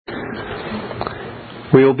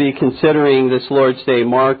We will be considering this Lord's Day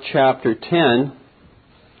Mark chapter 10,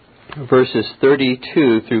 verses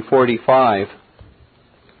 32 through 45.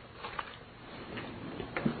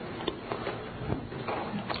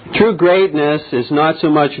 True greatness is not so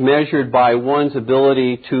much measured by one's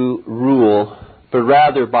ability to rule, but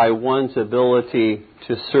rather by one's ability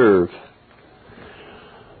to serve.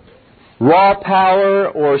 Raw power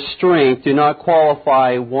or strength do not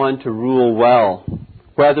qualify one to rule well,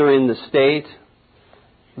 whether in the state,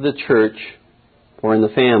 the church, or in the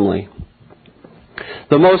family.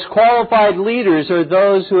 The most qualified leaders are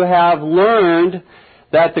those who have learned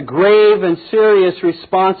that the grave and serious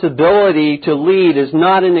responsibility to lead is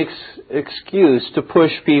not an excuse to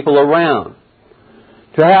push people around,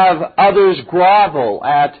 to have others grovel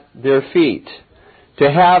at their feet, to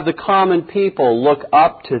have the common people look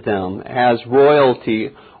up to them as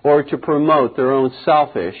royalty, or to promote their own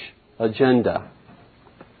selfish agenda.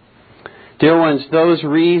 Dear ones, those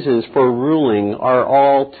reasons for ruling are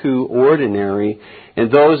all too ordinary in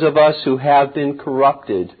those of us who have been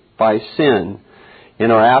corrupted by sin in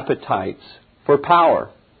our appetites for power.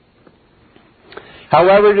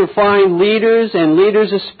 However, to find leaders, and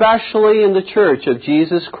leaders especially in the Church of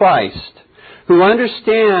Jesus Christ, who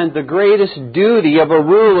understand the greatest duty of a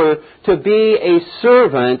ruler to be a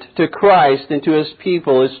servant to Christ and to His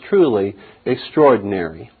people, is truly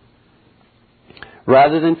extraordinary.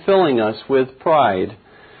 Rather than filling us with pride,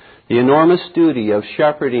 the enormous duty of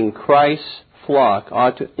shepherding Christ's flock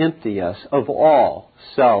ought to empty us of all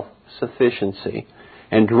self-sufficiency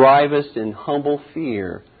and drive us in humble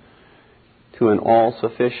fear to an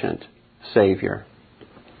all-sufficient Savior.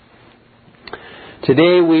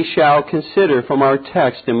 Today we shall consider from our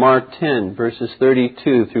text in Mark 10, verses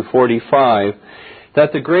 32 through 45,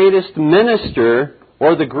 that the greatest minister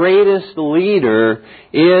or the greatest leader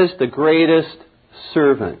is the greatest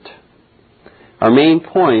servant. Our main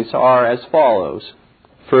points are as follows.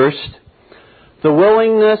 First, the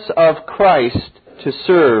willingness of Christ to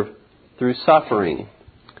serve through suffering.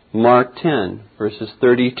 Mark 10, verses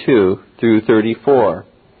 32 through 34.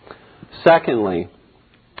 Secondly,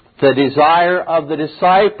 the desire of the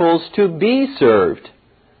disciples to be served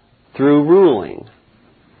through ruling.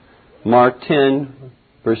 Mark 10,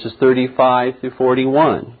 verses 35 through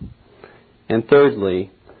 41. And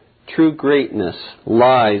thirdly, true greatness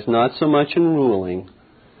lies not so much in ruling,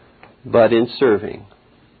 but in serving.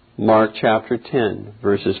 Mark chapter 10,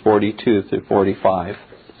 verses 42 through 45.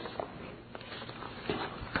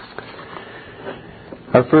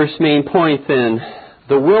 Our first main point then,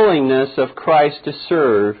 the willingness of Christ to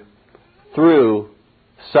serve through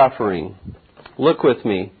suffering. Look with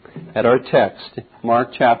me at our text, Mark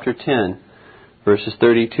chapter 10, verses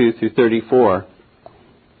 32 through 34.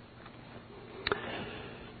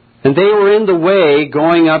 And they were in the way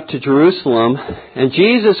going up to Jerusalem, and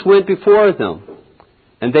Jesus went before them.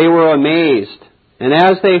 And they were amazed, and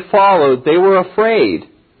as they followed, they were afraid.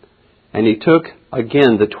 And He took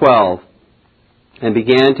again the 12, and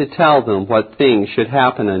began to tell them what things should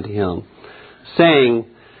happen unto Him, saying,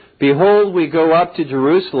 Behold, we go up to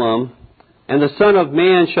Jerusalem, and the Son of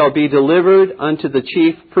Man shall be delivered unto the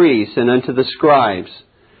chief priests and unto the scribes.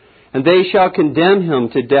 And they shall condemn Him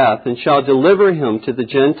to death, and shall deliver Him to the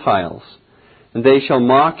Gentiles. And they shall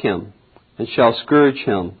mock Him, and shall scourge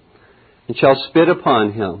Him, and shall spit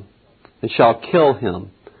upon Him, and shall kill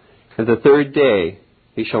Him. And the third day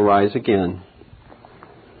He shall rise again.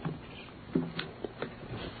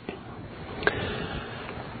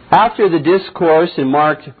 After the discourse in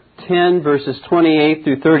Mark 10, verses 28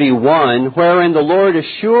 through 31, wherein the Lord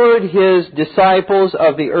assured His disciples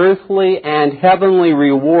of the earthly and heavenly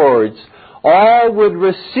rewards all would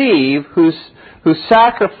receive who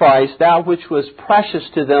sacrificed that which was precious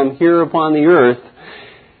to them here upon the earth,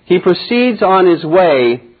 He proceeds on His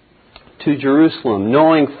way to Jerusalem,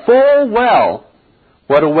 knowing full well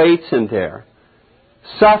what awaits Him there.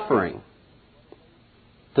 Suffering,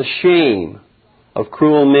 the shame of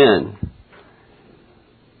cruel men,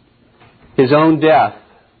 His own death,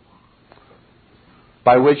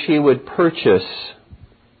 by which He would purchase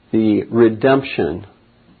the redemption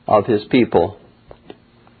of His people.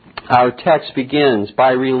 Our text begins by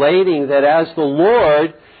relating that as the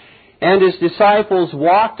Lord and His disciples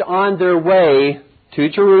walked on their way to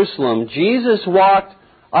Jerusalem, Jesus walked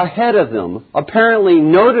ahead of them, apparently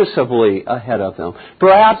noticeably ahead of them.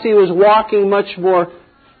 Perhaps He was walking much more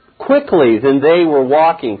quickly than they were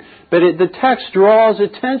walking. But the text draws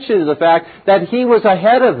attention to the fact that He was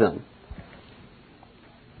ahead of them,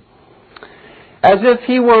 as if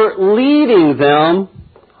He were leading them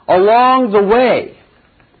along the way,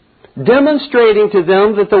 demonstrating to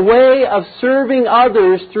them that the way of serving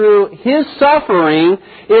others through His suffering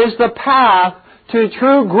is the path to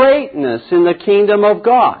true greatness in the kingdom of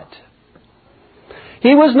God.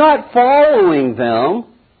 He was not following them.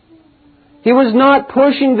 He was not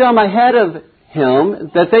pushing them ahead of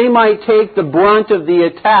Him that they might take the brunt of the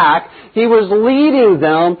attack. He was leading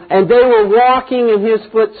them, and they were walking in His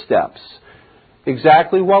footsteps.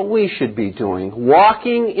 Exactly what we should be doing,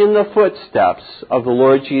 walking in the footsteps of the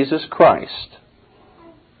Lord Jesus Christ.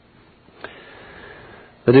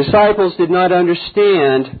 The disciples did not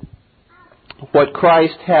understand what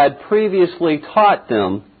Christ had previously taught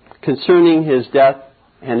them concerning His death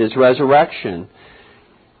and His resurrection.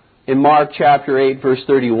 In Mark chapter 8, verse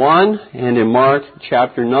 31, and in Mark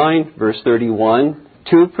chapter 9, verse 31,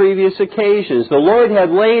 two previous occasions, the Lord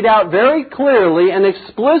had laid out very clearly and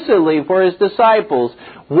explicitly for His disciples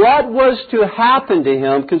what was to happen to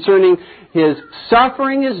Him concerning His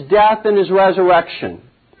suffering, His death, and His resurrection.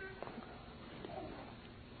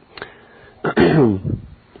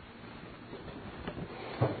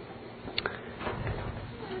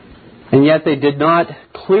 And yet they did not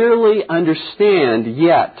clearly understand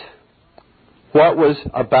yet what was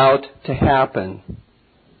about to happen.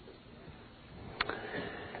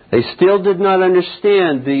 They still did not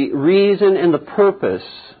understand the reason and the purpose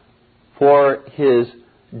for His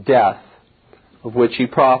death, of which He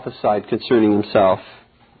prophesied concerning Himself.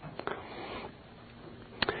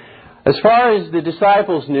 As far as the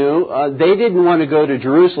disciples knew, they didn't want to go to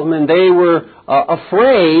Jerusalem, and they were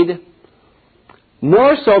afraid,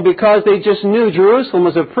 more so because they just knew Jerusalem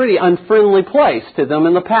was a pretty unfriendly place to them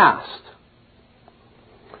in the past.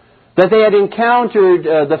 That they had encountered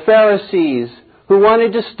the Pharisees who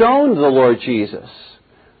wanted to stone the Lord Jesus.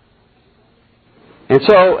 And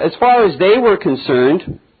so, as far as they were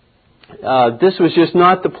concerned, this was just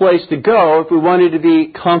not the place to go if we wanted to be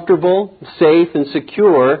comfortable, safe, and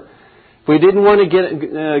secure. If we didn't want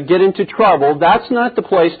to get into trouble, that's not the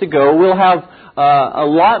place to go. We'll have a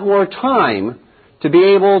lot more time to be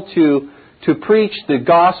able to preach the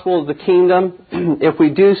gospel of the kingdom if we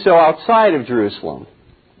do so outside of Jerusalem.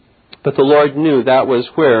 But the Lord knew that was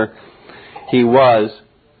where He was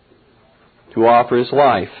to offer His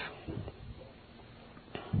life.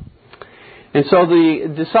 And so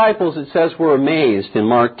the disciples, it says, were amazed in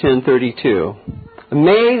Mark 10:32.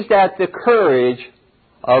 Amazed at the courage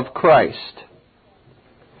of Christ.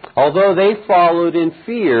 Although they followed in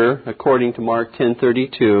fear, according to Mark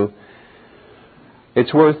 10:32,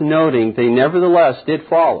 it's worth noting they nevertheless did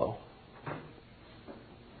follow.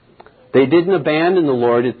 They didn't abandon the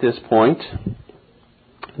Lord at this point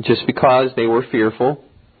just because they were fearful.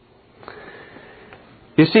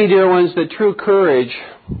 You see, dear ones, that true courage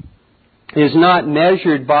is not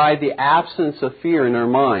measured by the absence of fear in our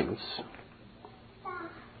minds,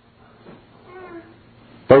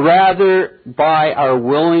 but rather by our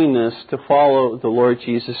willingness to follow the Lord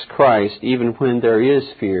Jesus Christ even when there is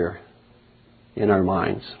fear in our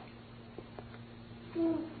minds.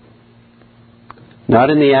 Not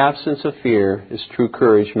in the absence of fear is true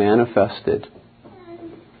courage manifested,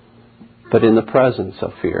 but in the presence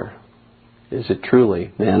of fear is it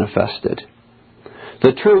truly manifested.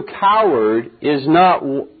 The true coward is not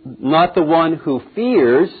the one who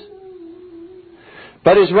fears,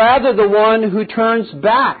 but is rather the one who turns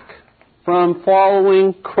back from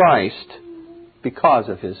following Christ because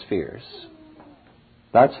of his fears.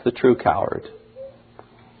 That's the true coward.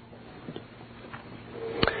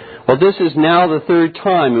 Well, this is now the third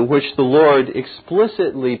time in which the Lord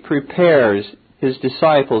explicitly prepares His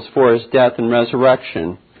disciples for His death and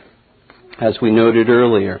resurrection, as we noted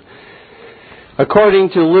earlier.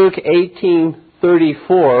 According to Luke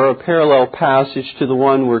 18:34, a parallel passage to the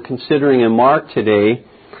one we're considering in Mark today,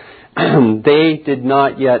 they did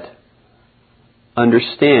not yet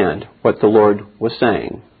understand what the Lord was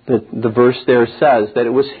saying. The verse there says that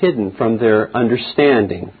it was hidden from their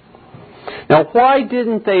understanding. Now, why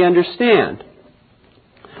didn't they understand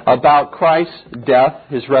about Christ's death,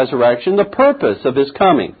 His resurrection, the purpose of His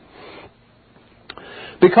coming?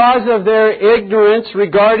 Because of their ignorance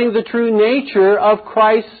regarding the true nature of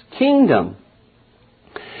Christ's kingdom.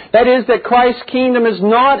 That is, that Christ's kingdom is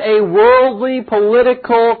not a worldly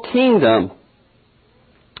political kingdom,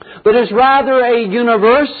 but is rather a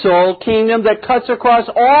universal kingdom that cuts across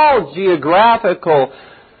all geographical,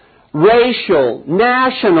 racial,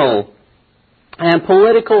 national, and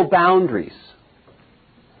political boundaries.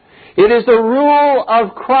 It is the rule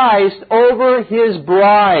of Christ over His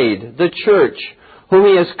bride, the church, whom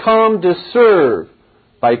He has come to serve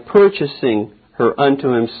by purchasing her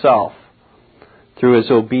unto Himself through His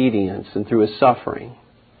obedience and through His suffering.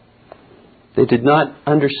 They did not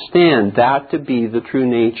understand that to be the true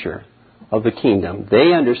nature of the kingdom.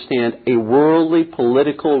 They understand a worldly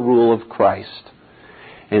political rule of Christ.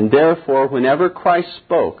 And therefore, whenever Christ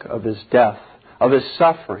spoke of His death, of His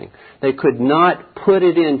suffering, they could not put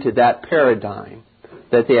it into that paradigm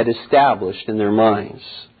that they had established in their minds.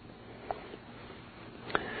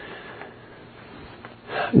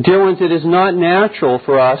 Dear ones, it is not natural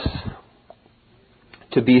for us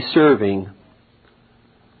to be serving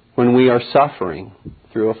when we are suffering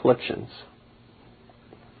through afflictions.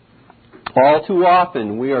 All too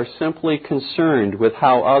often, we are simply concerned with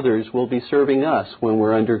how others will be serving us when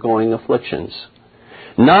we're undergoing afflictions,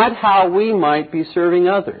 not how we might be serving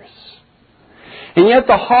others. And yet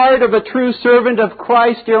the heart of a true servant of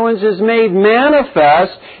Christ, dear ones, is made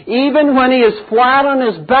manifest even when he is flat on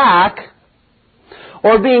his back,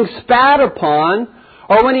 or being spat upon,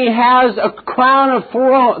 or when he has a crown of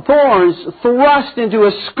thorns thrust into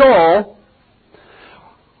his skull,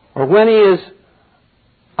 or when he is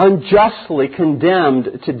unjustly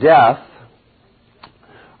condemned to death,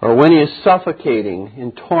 or when he is suffocating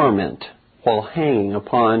in torment while hanging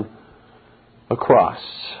upon a cross.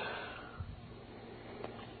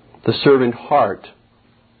 The servant heart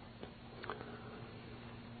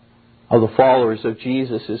of the followers of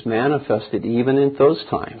Jesus is manifested even in those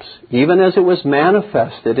times, even as it was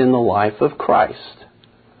manifested in the life of Christ.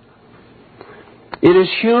 It is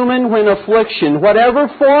human when affliction, whatever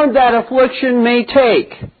form that affliction may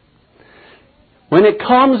take, when it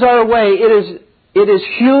comes our way, it is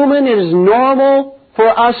human, it is normal for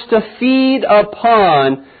us to feed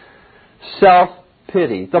upon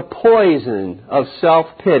self-pity, the poison of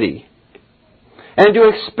self-pity, and to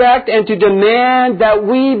expect and to demand that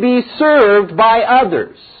we be served by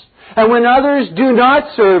others. And when others do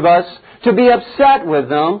not serve us, to be upset with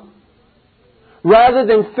them, rather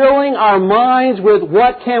than filling our minds with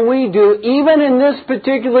what can we do, even in this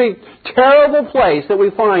particularly terrible place that we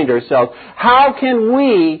find ourselves. How can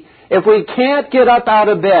we, if we can't get up out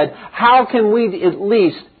of bed, how can we at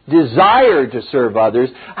least desire to serve others?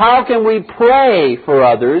 How can we pray for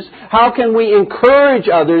others? How can we encourage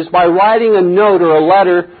others by writing a note or a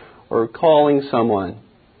letter or calling someone?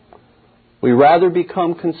 We rather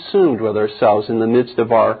become consumed with ourselves in the midst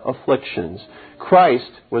of our afflictions. Christ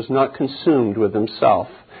was not consumed with Himself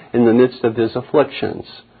in the midst of His afflictions.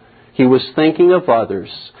 He was thinking of others.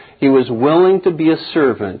 He was willing to be a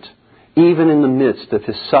servant even in the midst of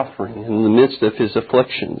His suffering, in the midst of His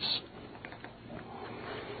afflictions.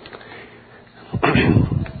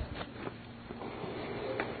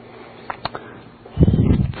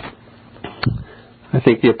 I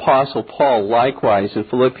think the Apostle Paul, likewise, in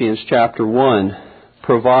Philippians chapter 1,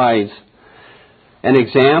 provides an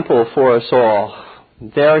example for us all.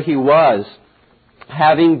 There he was,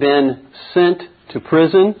 having been sent to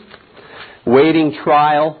prison, waiting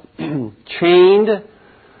trial, chained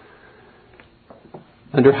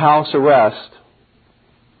under house arrest.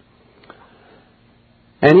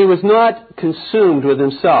 And he was not consumed with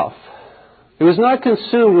himself. He was not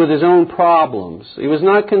consumed with his own problems. He was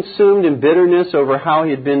not consumed in bitterness over how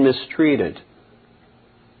he had been mistreated.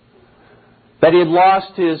 That he had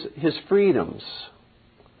lost his freedoms.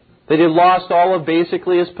 That he had lost all of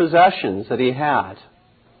basically his possessions that he had.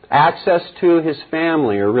 Access to his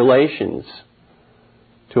family or relations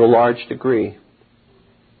to a large degree.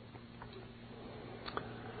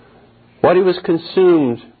 What he was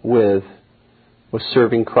consumed with was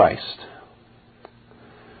serving Christ.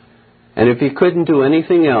 And if he couldn't do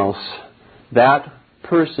anything else, that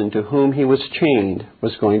person to whom he was chained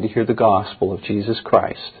was going to hear the gospel of Jesus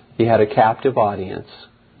Christ. He had a captive audience.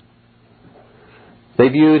 They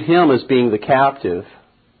viewed him as being the captive.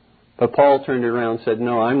 But Paul turned around and said,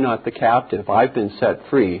 no, I'm not the captive. I've been set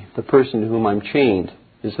free. The person to whom I'm chained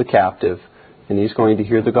is the captive. And he's going to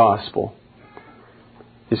hear the gospel.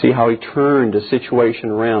 You see how he turned the situation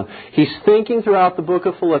around. He's thinking throughout the book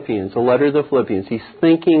of Philippians, the letter of the Philippians, he's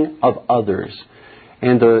thinking of others.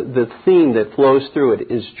 And the theme that flows through it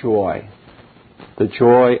is joy. The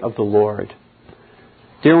joy of the Lord.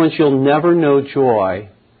 Dear ones, you'll never know joy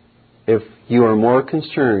if you are more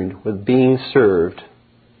concerned with being served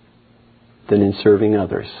than in serving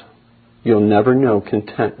others. You'll never know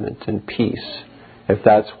contentment and peace if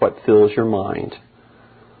that's what fills your mind.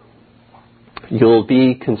 You'll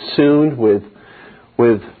be consumed with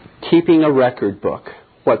keeping a record book.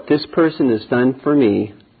 What this person has done for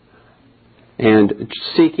me and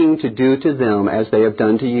seeking to do to them as they have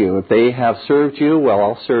done to you. If they have served you, well,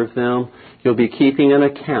 I'll serve them. You'll be keeping an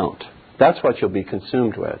account. That's what you'll be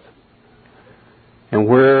consumed with. And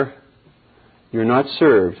where you're not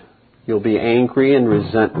served, you'll be angry and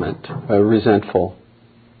resentful.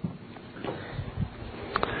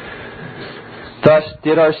 Thus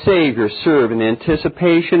did our Savior serve in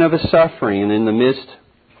anticipation of His suffering, and in the midst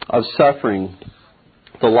of suffering,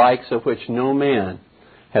 the likes of which no man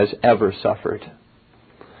has ever suffered.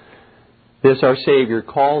 This our Savior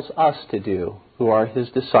calls us to do, who are His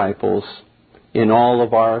disciples, in all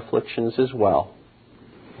of our afflictions as well.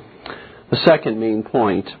 The second main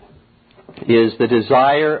point is the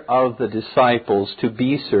desire of the disciples to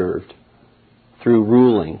be served through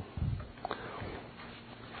ruling.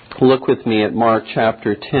 Look with me at Mark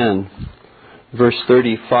chapter 10, verse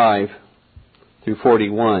 35 through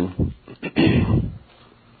 41.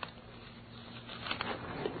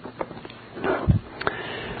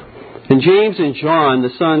 And James and John,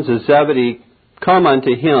 the sons of Zebedee, come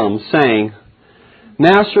unto him, saying,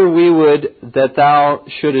 Master, we would that thou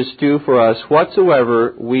shouldest do for us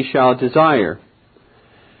whatsoever we shall desire.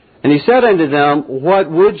 And he said unto them,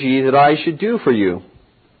 What would ye that I should do for you?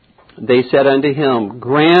 They said unto him,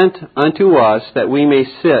 Grant unto us that we may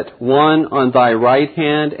sit, one on thy right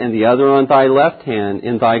hand and the other on thy left hand,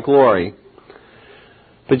 in thy glory.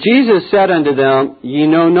 But Jesus said unto them, Ye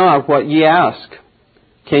know not what ye ask.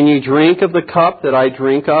 Can ye drink of the cup that I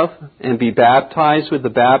drink of, and be baptized with the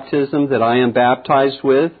baptism that I am baptized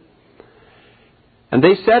with? And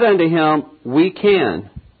they said unto him, We can.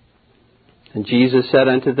 And Jesus said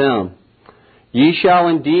unto them, Ye shall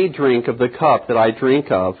indeed drink of the cup that I drink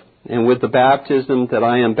of, and with the baptism that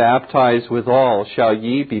I am baptized withal shall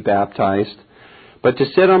ye be baptized. But to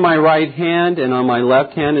sit on my right hand and on my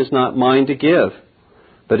left hand is not mine to give,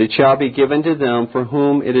 but it shall be given to them for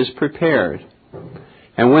whom it is prepared.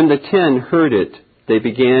 And when the 10 heard it, they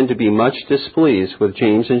began to be much displeased with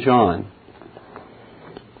James and John.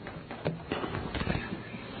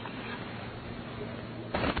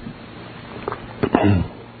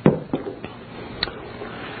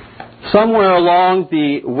 Somewhere along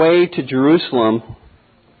the way to Jerusalem,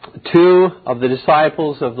 2 of the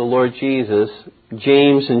disciples of the Lord Jesus,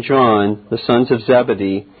 James and John, the sons of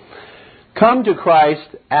Zebedee, come to Christ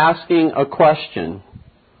asking a question.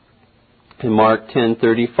 In Mark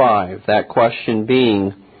 10:35, that question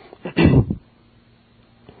being,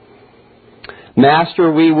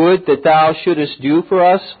 Master, we would that thou shouldest do for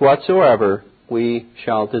us whatsoever we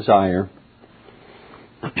shall desire.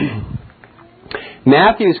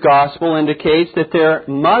 Matthew's Gospel indicates that their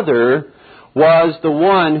mother was the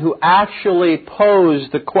one who actually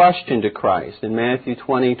posed the question to Christ in Matthew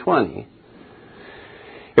 20:20.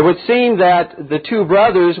 It would seem that the 2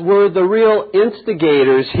 brothers were the real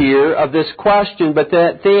instigators here of this question, but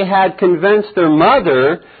that they had convinced their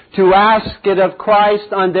mother to ask it of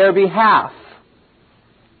Christ on their behalf.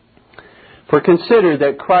 For consider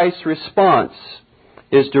that Christ's response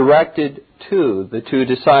is directed to the 2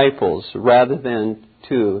 disciples rather than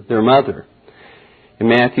to their mother. In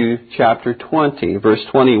Matthew chapter 20, verse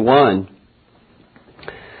 21,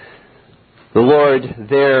 the Lord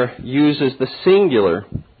there uses the singular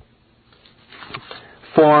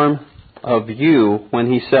form of you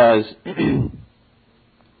when He says,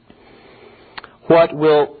 What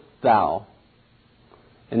wilt thou?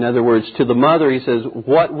 In other words, to the mother He says,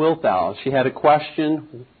 What wilt thou? She had a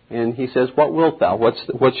question, and He says, What wilt thou? What's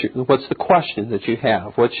the question that you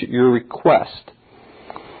have? What's your request?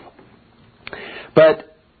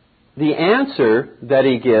 But the answer that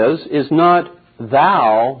He gives is not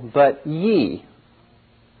thou, but ye,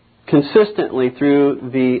 consistently through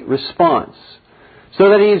the response. So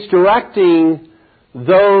that He's directing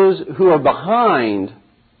those who are behind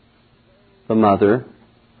the mother,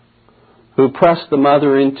 who press the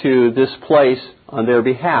mother into this place on their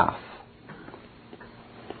behalf.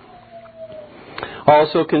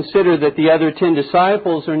 Also consider that the other 10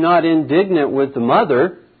 disciples are not indignant with the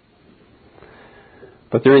mother,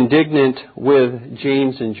 but they're indignant with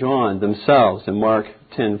James and John themselves in Mark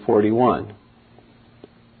 10:41.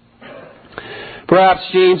 Perhaps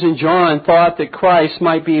James and John thought that Christ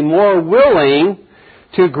might be more willing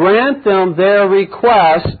to grant them their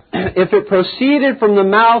request if it proceeded from the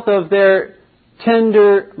mouth of their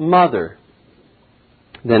tender mother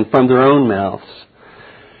than from their own mouths.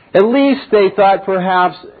 At least they thought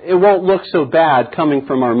perhaps it won't look so bad coming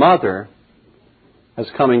from our mother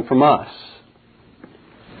as coming from us.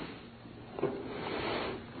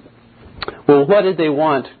 Well, what did they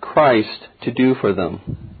want Christ to do for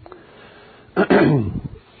them?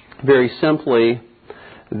 Very simply,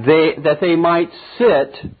 that they might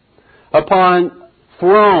sit upon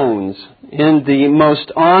thrones in the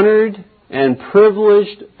most honored and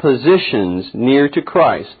privileged positions near to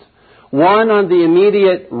Christ. One on the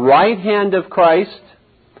immediate right hand of Christ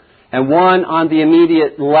and one on the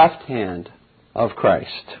immediate left hand of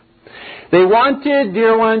Christ. They wanted,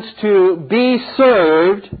 dear ones, to be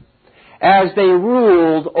served as they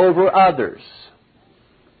ruled over others.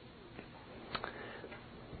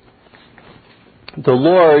 The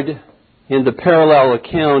Lord, in the parallel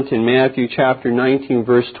account in Matthew chapter 19,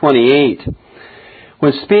 verse 28,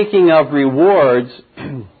 when speaking of rewards,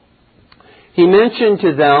 He mentioned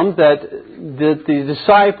to them that the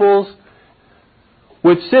disciples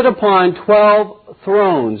would sit upon 12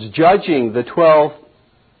 thrones, judging the 12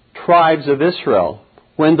 tribes of Israel,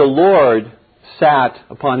 when the Lord sat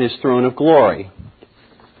upon His throne of glory.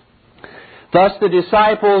 Thus the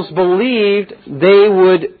disciples believed they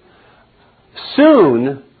would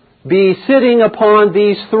soon be sitting upon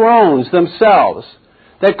these thrones themselves,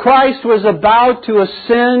 that Christ was about to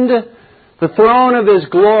ascend the throne of His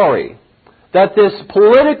glory, that this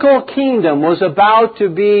political kingdom was about to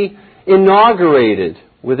be inaugurated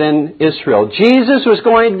within Israel. Jesus was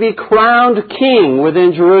going to be crowned king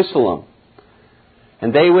within Jerusalem.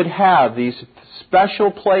 And they would have these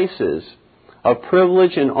special places of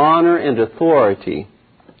privilege and honor and authority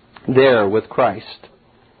there with Christ.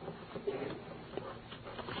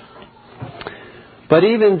 But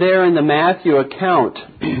even there in the Matthew account,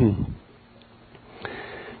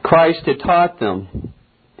 Christ had taught them,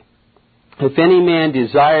 if any man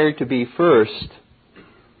desire to be first,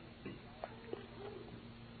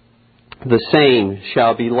 the same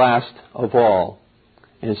shall be last of all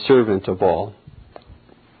and servant of all.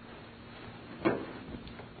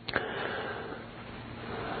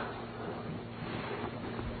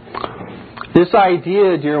 This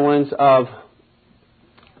idea, dear ones, of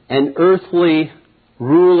an earthly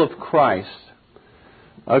rule of Christ,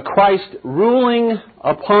 Christ ruling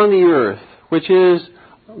upon the earth, which is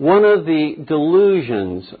one of the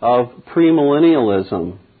delusions of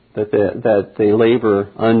premillennialism that they labor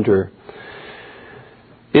under,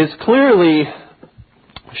 is clearly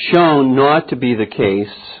shown not to be the case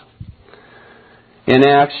in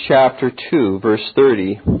Acts chapter 2, verse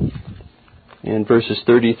 30, and verses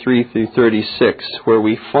 33 through 36, where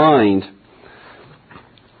we find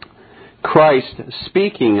Christ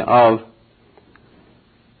speaking of,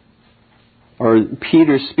 or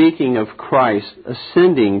Peter speaking of Christ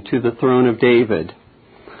ascending to the throne of David.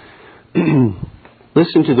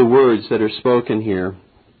 Listen to the words that are spoken here.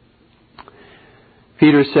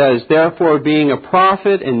 Peter says, therefore, being a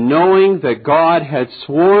prophet and knowing that God had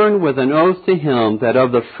sworn with an oath to him that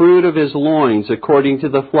of the fruit of his loins, according to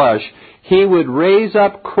the flesh, he would raise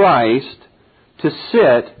up Christ to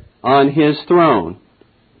sit on his throne.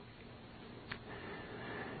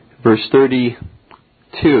 Verse 32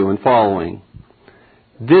 and following.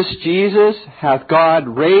 This Jesus hath God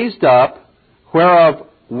raised up, whereof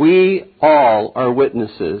we all are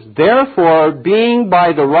witnesses. Therefore, being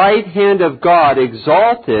by the right hand of God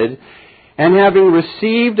exalted, and having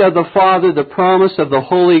received of the Father the promise of the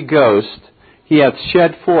Holy Ghost, he hath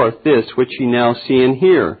shed forth this which ye now see and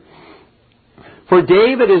hear. For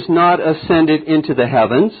David is not ascended into the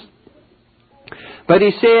heavens, but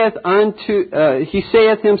he saith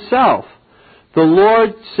himself, the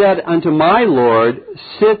Lord said unto my Lord,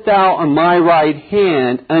 sit thou on my right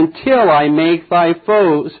hand until I make thy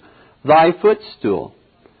foes thy footstool.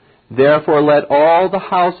 Therefore let all the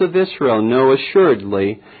house of Israel know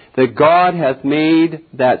assuredly that God hath made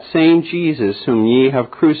that same Jesus whom ye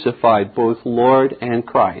have crucified both Lord and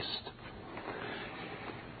Christ.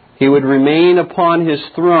 He would remain upon his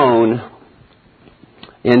throne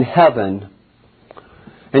in heaven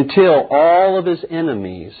until all of his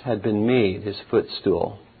enemies had been made his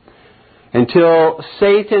footstool. Until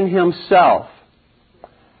Satan himself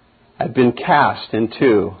had been cast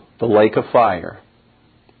into the lake of fire.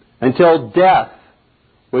 Until death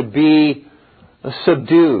would be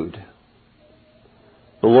subdued.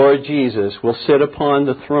 The Lord Jesus will sit upon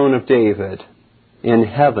the throne of David in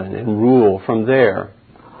heaven and rule from there,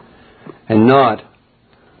 and not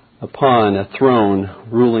upon a throne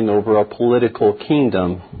ruling over a political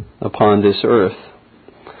kingdom upon this earth.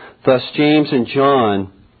 Thus James and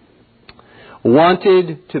John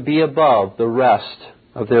wanted to be above the rest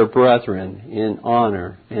of their brethren in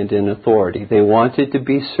honor and in authority. They wanted to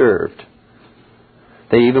be served.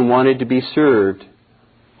 They even wanted to be served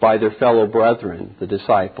by their fellow brethren, the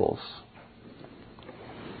disciples.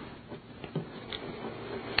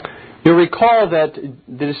 You'll recall that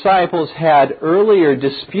the disciples had earlier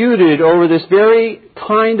disputed over this very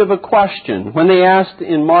kind of a question when they asked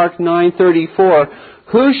in Mark 9:34,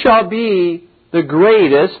 who shall be the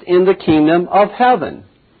greatest in the kingdom of heaven?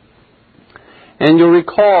 And you'll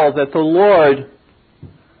recall that the Lord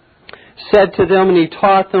said to them, and He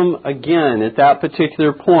taught them again at that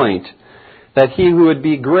particular point, that he who would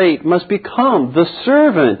be great must become the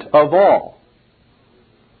servant of all.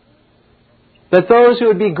 That those who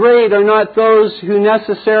would be great are not those who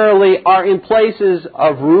necessarily are in places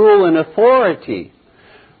of rule and authority.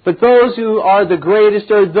 But those who are the greatest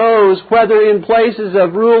are those, whether in places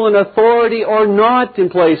of rule and authority or not in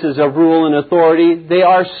places of rule and authority, they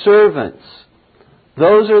are servants.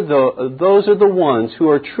 Those are the ones who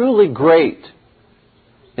are truly great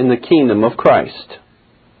in the kingdom of Christ.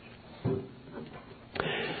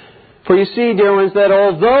 For you see, dear ones, that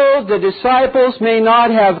although the disciples may not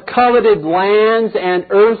have coveted lands and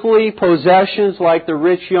earthly possessions like the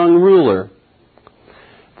rich young ruler,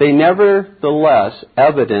 they nevertheless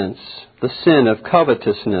evidence the sin of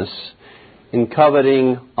covetousness in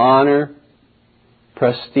coveting honor,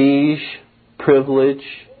 prestige, privilege,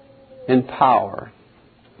 and power.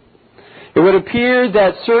 It would appear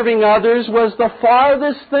that serving others was the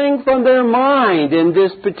farthest thing from their mind in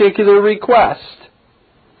this particular request.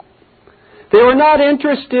 They were not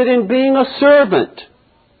interested in being a servant,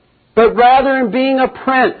 but rather in being a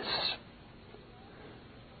prince.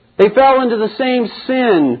 They fell into the same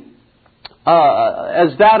sin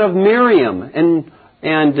as that of Miriam and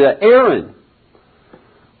Aaron.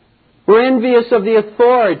 Were envious of the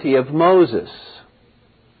authority of Moses.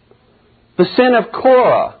 The sin of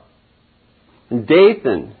Korah and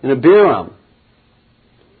Dathan and Abiram,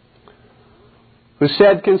 who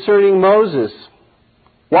said concerning Moses,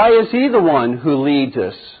 "Why is he the one who leads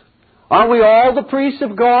us? Aren't we all the priests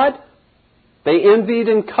of God?" They envied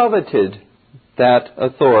and coveted that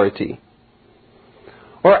authority.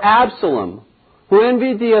 Or Absalom, who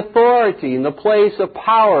envied the authority and the place of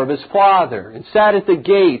power of his father, and sat at the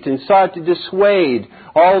gate and sought to dissuade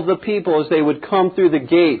all of the people as they would come through the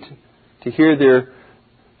gate to hear their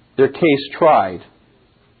case tried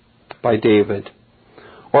by David.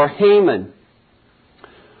 Or Haman,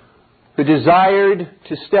 who desired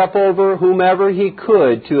to step over whomever he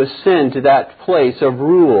could to ascend to that place of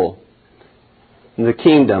rule in the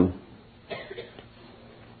kingdom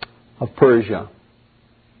of Persia.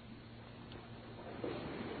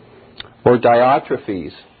 Or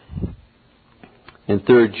Diotrephes in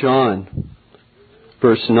 3 John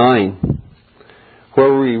verse 9,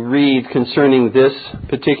 where we read concerning this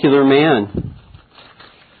particular man.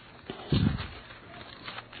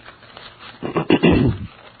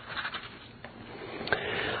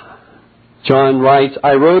 John writes,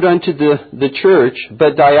 "I wrote unto the church,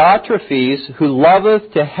 but Diotrephes, who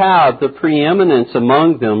loveth to have the preeminence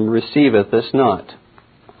among them, receiveth us not."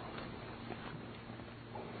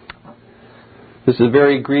 This is a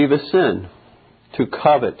very grievous sin, to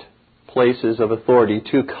covet places of authority,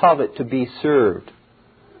 to covet to be served,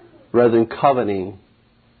 rather than coveting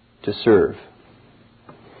to serve.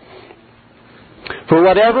 For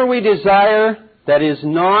whatever we desire that is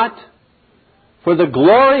not for the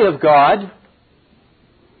glory of God,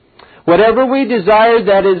 whatever we desire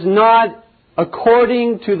that is not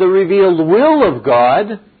according to the revealed will of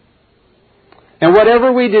God, and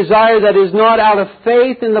whatever we desire that is not out of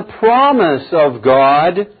faith in the promise of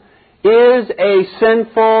God, is a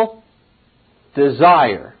sinful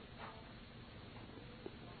desire.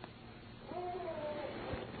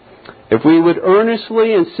 If we would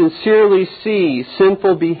earnestly and sincerely see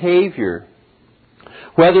sinful behavior,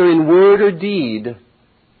 whether in word or deed,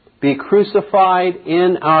 be crucified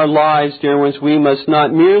in our lives, dear ones, we must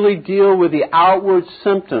not merely deal with the outward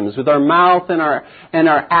symptoms, with our mouth and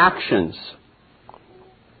our actions,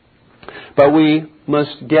 but we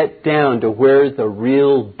must get down to where the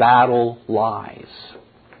real battle lies.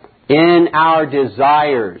 In our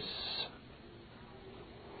desires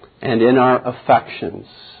and in our affections.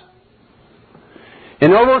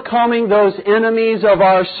 In overcoming those enemies of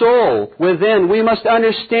our soul within, we must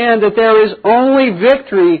understand that there is only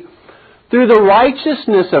victory through the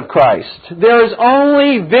righteousness of Christ. There is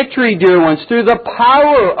only victory, dear ones, through the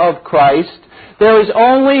power of Christ. There is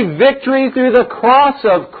only victory through the cross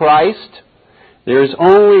of Christ. There is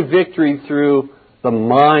only victory through the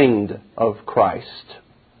mind of Christ.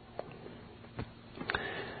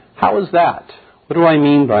 How is that? What do I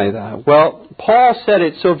mean by that? Well, Paul said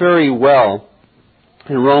it so very well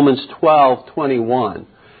in Romans 12:21.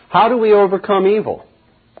 How do we overcome evil?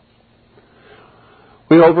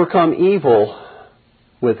 We overcome evil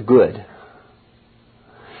with good.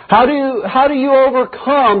 How do you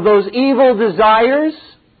overcome those evil desires?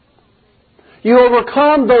 You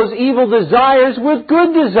overcome those evil desires with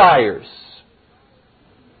good desires.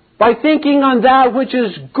 By thinking on that which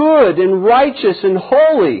is good and righteous and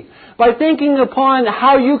holy. By thinking upon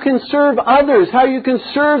how you can serve others, how you can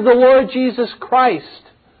serve the Lord Jesus Christ.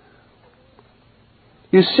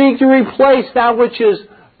 You seek to replace that which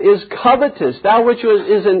is covetous, that which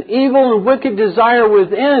is an evil and wicked desire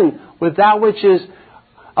within, with that which is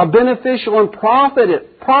a beneficial and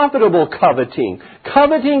profitable coveting.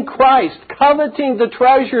 Coveting Christ, coveting the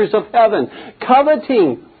treasures of heaven,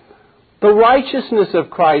 coveting the righteousness of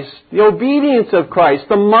Christ, the obedience of Christ,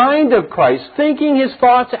 the mind of Christ, thinking His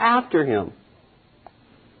thoughts after Him.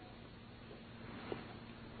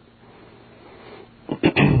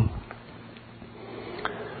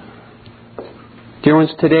 Dear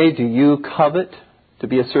ones, today, do you covet to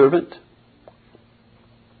be a servant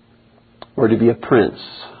or to be a prince?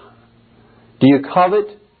 Do you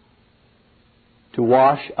covet to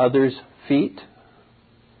wash others' feet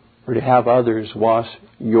or to have others wash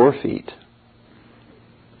your feet?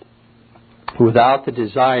 Without the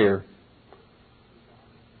desire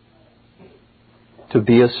to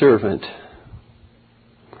be a servant,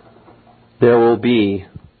 there will be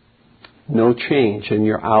no change in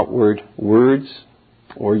your outward words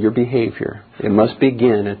or your behavior. It must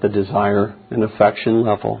begin at the desire and affection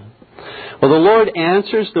level. Well, the Lord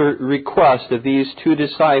answers the request of these two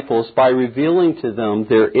disciples by revealing to them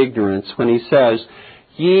their ignorance when He says,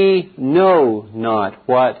 "Ye know not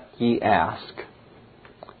what ye ask,"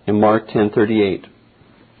 in Mark 10:38.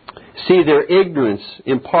 See, their ignorance,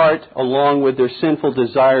 in part along with their sinful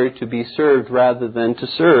desire to be served rather than to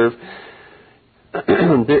serve,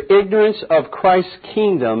 their ignorance of Christ's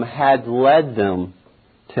kingdom had led them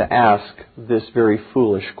to ask this very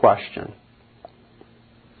foolish question.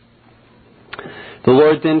 The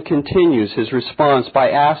Lord then continues His response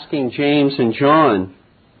by asking James and John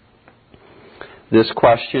this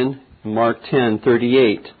question in Mark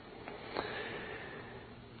 10:38.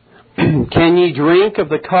 Can ye drink of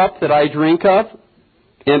the cup that I drink of,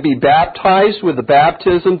 and be baptized with the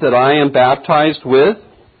baptism that I am baptized with?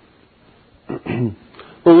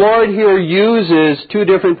 The Lord here uses two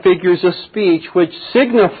different figures of speech which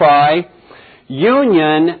signify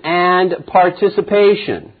union and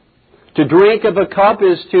participation. To drink of a cup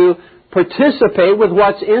is to participate with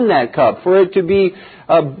what's in that cup, for it to be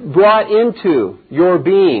brought into your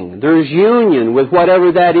being. There's union with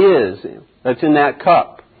whatever that is that's in that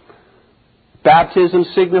cup. Baptism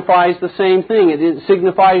signifies the same thing. It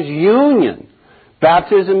signifies union.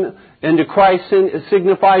 Baptism into Christ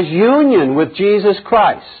signifies union with Jesus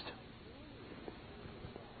Christ.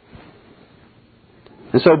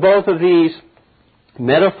 And so both of these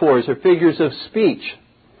metaphors or figures of speech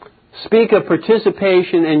speak of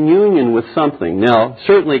participation and union with something. Now,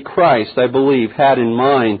 certainly Christ, I believe, had in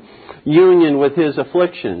mind union with His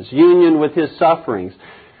afflictions, union with His sufferings.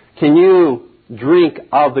 Can you drink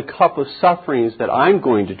of the cup of sufferings that I'm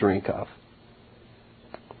going to drink of?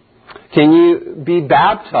 Can you be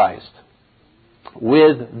baptized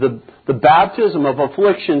with the baptism of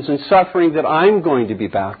afflictions and suffering that I'm going to be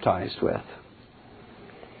baptized with?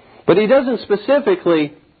 But He doesn't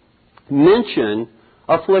specifically mention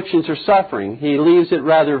afflictions or suffering. He leaves it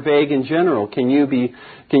rather vague and general. Can you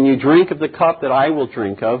drink of the cup that I will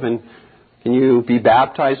drink of, and can you be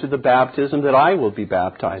baptized with the baptism that I will be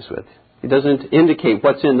baptized with? He doesn't indicate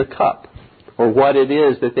what's in the cup or what it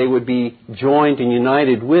is that they would be joined and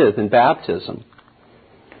united with in baptism.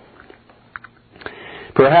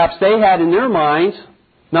 Perhaps they had in their minds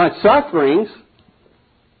not sufferings,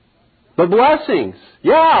 but blessings.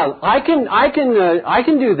 Yeah, I can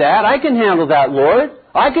do that. I can handle that, Lord.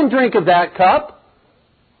 I can drink of that cup.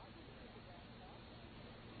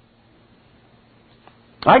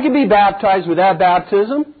 I can be baptized with that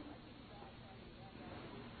baptism.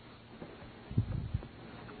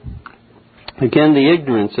 Again, the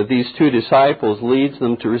ignorance of these two disciples leads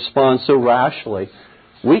them to respond so rashly.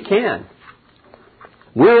 We can.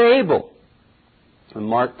 We're able. In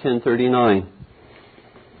Mark 10:39.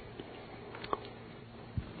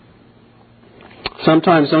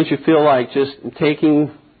 Sometimes don't you feel like just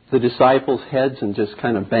taking the disciples' heads and just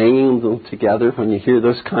kind of banging them together when you hear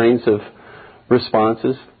those kinds of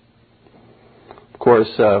responses? Of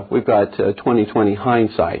course, we've got 20/20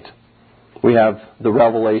 hindsight. We have the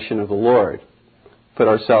revelation of the Lord. Put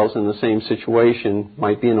ourselves in the same situation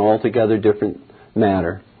might be an altogether different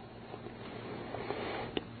matter.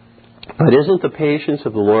 But isn't the patience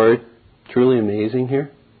of the Lord truly amazing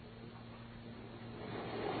here?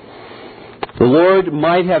 The Lord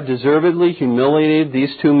might have deservedly humiliated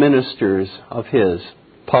these two ministers of His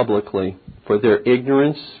publicly for their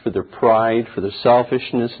ignorance, for their pride, for their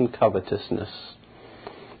selfishness and covetousness.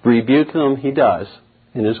 Rebuke them He does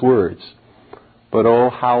in His words. But oh,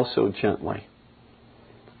 how so gently.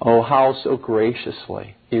 Oh, how so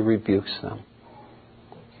graciously He rebukes them.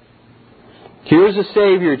 Here's a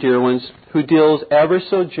Savior, dear ones, who deals ever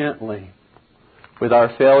so gently with our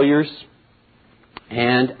failures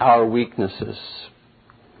and our weaknesses.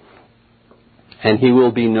 And He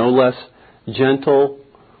will be no less gentle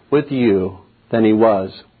with you than He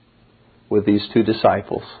was with these two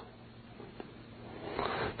disciples.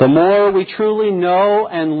 The more we truly know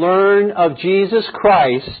and learn of Jesus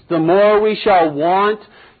Christ, the more we shall want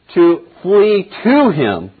to flee to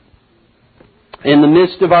Him in the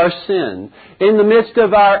midst of our sin, in the midst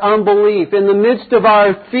of our unbelief, in the midst of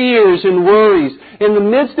our fears and worries, in the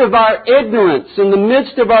midst of our ignorance, in the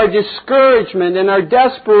midst of our discouragement and our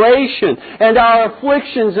desperation and our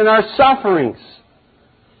afflictions and our sufferings.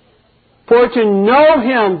 For to know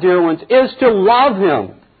Him, dear ones, is to love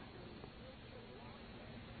Him.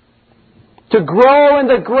 To grow in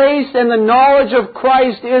the grace and the knowledge of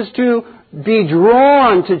Christ is to be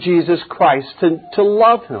drawn to Jesus Christ, to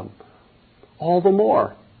love Him all the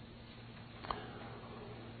more.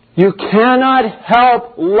 You cannot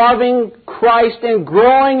help loving Christ and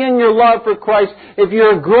growing in your love for Christ if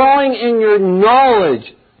you're growing in your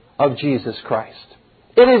knowledge of Jesus Christ.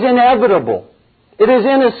 It is inevitable. It is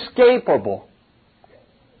inescapable.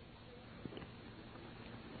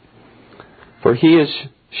 For He is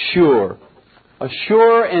sure, a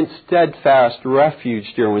sure and steadfast refuge,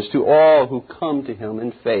 dear ones, to all who come to Him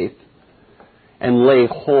in faith and lay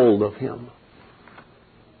hold of Him.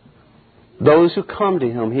 Those who come to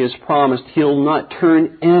Him, He has promised He'll not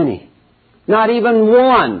turn any, not even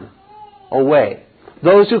one, away.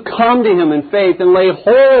 Those who come to Him in faith and lay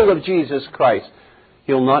hold of Jesus Christ,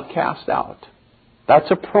 He'll not cast out. That's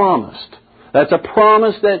a promise. That's a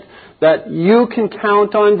promise that you can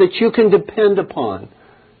count on, that you can depend upon.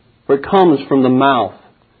 For it comes from the mouth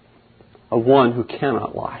of one who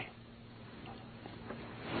cannot lie.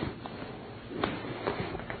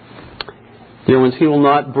 Dear ones, He will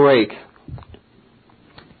not break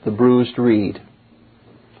the bruised reed,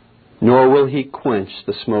 nor will He quench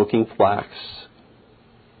the smoking flax.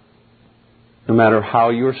 No matter how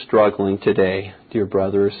you're struggling today, dear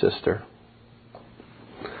brother or sister.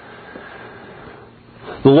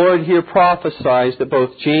 The Lord here prophesies that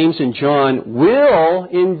both James and John will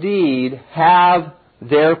indeed have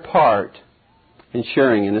their part in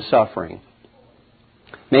sharing in His suffering.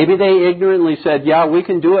 Maybe they ignorantly said, yeah, we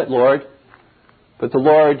can do it, Lord. But the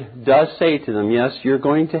Lord does say to them, yes, you're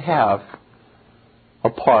going to have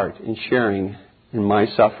a part in sharing in my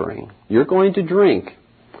suffering. You're going to drink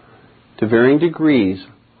to varying degrees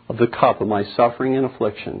of the cup of my suffering and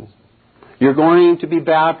affliction. You're going to be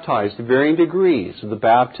baptized to varying degrees of the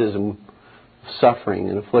baptism of suffering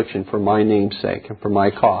and affliction for my name's sake and for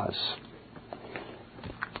my cause.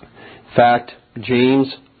 In fact,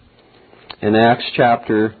 James in Acts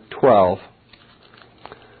chapter 12,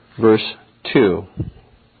 verse 2,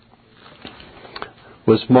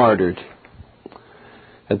 was martyred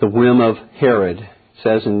at the whim of Herod. It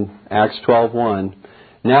says in Acts 12:1,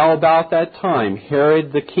 now about that time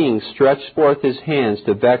Herod the king stretched forth his hands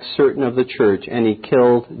to vex certain of the church, and he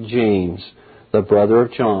killed James, the brother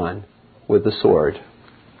of John, with the sword.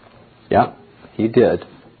 Yeah, he did.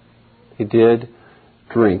 He did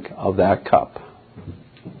drink of that cup.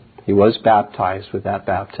 He was baptized with that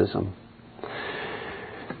baptism.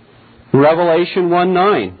 Revelation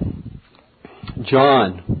 1:9,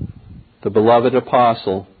 John, the beloved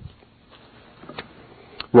apostle,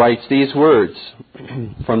 writes these words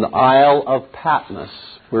from the Isle of Patmos,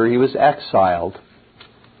 where he was exiled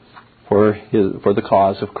for the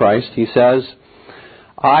cause of Christ. He says,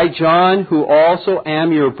 I, John, who also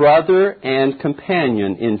am your brother and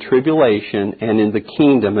companion in tribulation and in the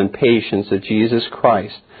kingdom and patience of Jesus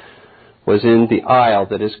Christ, was in the isle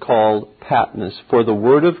that is called Patmos for the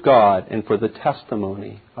word of God and for the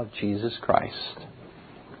testimony of Jesus Christ.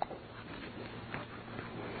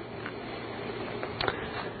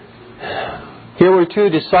 Here were two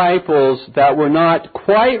disciples that were not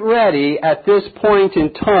quite ready at this point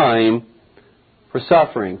in time for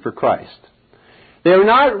suffering for Christ. They were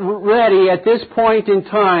not ready at this point in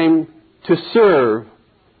time to serve.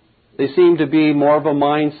 They seemed to be more of a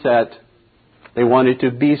mindset. They wanted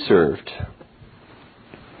to be served.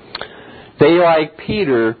 They, like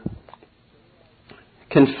Peter,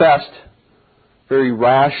 confessed very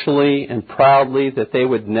rashly and proudly that they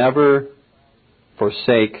would never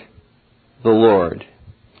forsake the Lord.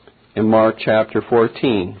 In Mark chapter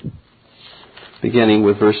 14, beginning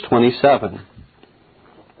with verse 27.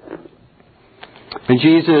 And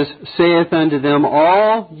Jesus saith unto them,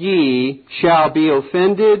 all ye shall be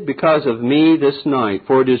offended because of me this night.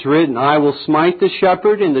 For it is written, I will smite the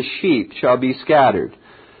shepherd, and the sheep shall be scattered.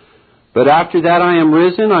 But after that I am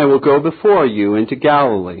risen, I will go before you into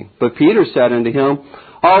Galilee. But Peter said unto him,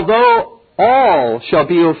 although all shall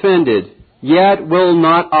be offended, yet will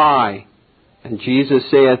not I. And Jesus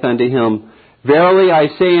saith unto him, Verily I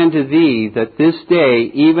say unto thee, that this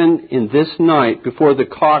day, even in this night, before the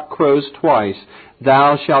cock crows twice,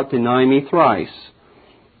 thou shalt deny me thrice.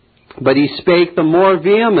 But he spake the more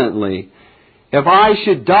vehemently, If I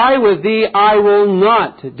should die with thee, I will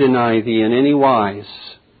not deny thee in any wise.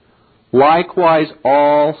 Likewise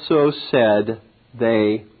also said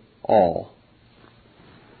they all.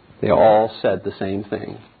 They all said the same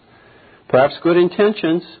thing. Perhaps good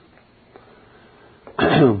intentions,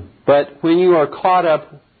 but when you are caught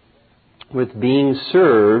up with being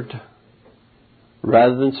served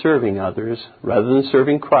rather than serving others, rather than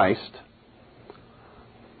serving Christ,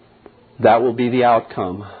 that will be the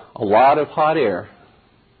outcome. A lot of hot air,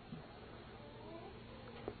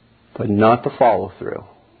 but not the follow-through.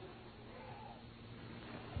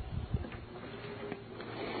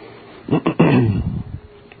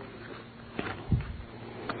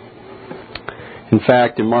 In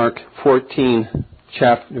fact, in Mark 14,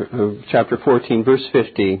 chapter 14, verse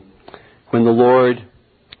 50, when the Lord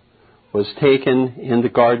was taken in the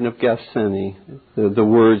Garden of Gethsemane, the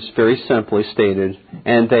words very simply stated,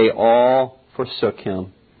 and they all forsook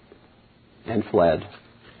him and fled.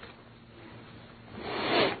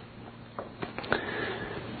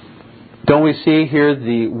 Don't we see here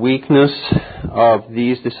the weakness of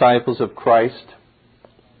these disciples of Christ?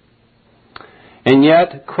 And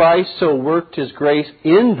yet Christ so worked His grace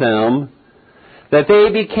in them that they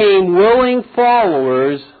became willing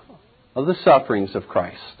followers of the sufferings of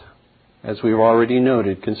Christ, as we've already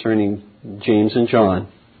noted concerning James and John.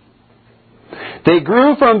 They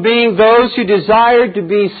grew from being those who desired to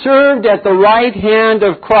be served at the right hand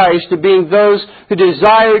of Christ to being those who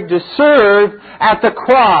desired to serve at the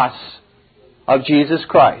cross of Jesus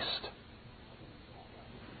Christ.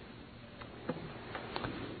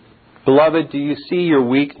 Beloved, do you see your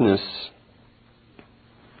weakness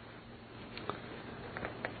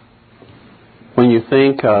when you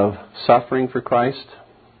think of suffering for Christ?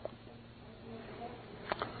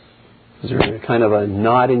 Is there kind of a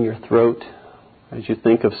knot in your throat as you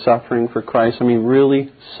think of suffering for Christ? I mean,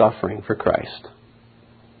 really suffering for Christ.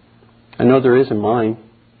 I know there is in mine.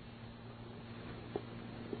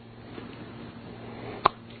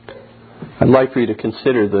 I'd like for you to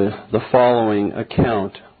consider the following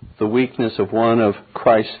account, the weakness of one of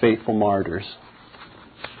Christ's faithful martyrs.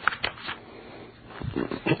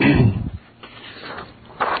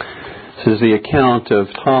 This is the account of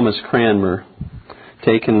Thomas Cranmer,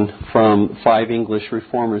 taken from 5 English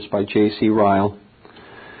Reformers by J.C. Ryle.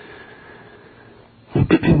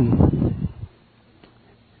 And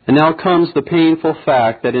now comes the painful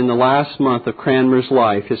fact that in the last month of Cranmer's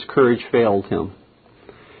life, his courage failed him,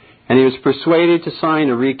 and he was persuaded to sign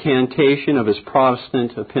a recantation of his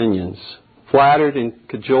Protestant opinions. Flattered and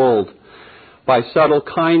cajoled by subtle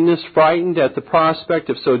kindness, frightened at the prospect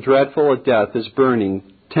of so dreadful a death as burning,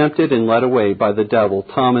 tempted and led away by the devil,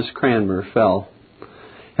 Thomas Cranmer fell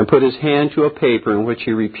and put his hand to a paper in which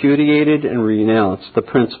he repudiated and renounced the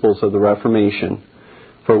principles of the Reformation,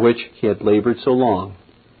 for which he had labored so long.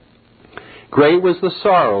 Great was the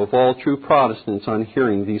sorrow of all true Protestants on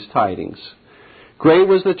hearing these tidings. Great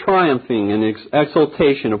was the triumphing and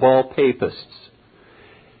exultation of all Papists.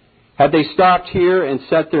 Had they stopped here and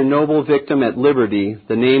set their noble victim at liberty,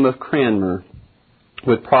 the name of Cranmer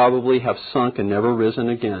would probably have sunk and never risen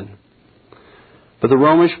again. But the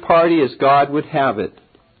Romish party, as God would have it,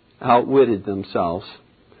 outwitted themselves.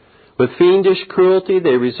 With fiendish cruelty,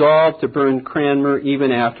 they resolved to burn Cranmer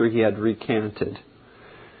even after he had recanted.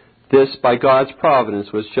 This, by God's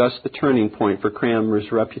providence, was just the turning point for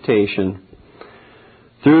Cranmer's reputation.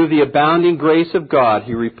 Through the abounding grace of God,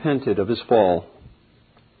 he repented of his fall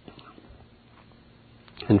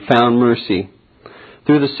and found mercy.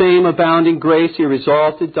 Through the same abounding grace, he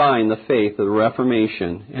resolved to die in the faith of the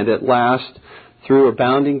Reformation. And at last, through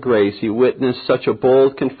abounding grace, he witnessed such a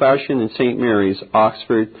bold confession in St. Mary's,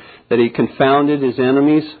 Oxford, that he confounded his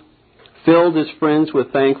enemies, filled his friends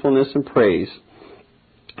with thankfulness and praise,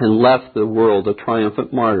 and left the world a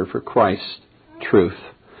triumphant martyr for Christ's truth.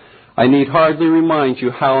 I need hardly remind you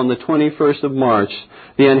how on the 21st of March,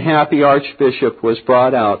 the unhappy archbishop was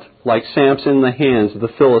brought out, like Samson in the hands of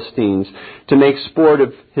the Philistines, to make sport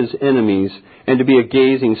of his enemies and to be a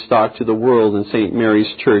gazing stock to the world in St.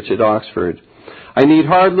 Mary's Church at Oxford. I need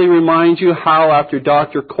hardly remind you how after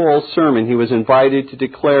Dr. Cole's sermon he was invited to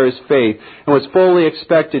declare his faith and was fully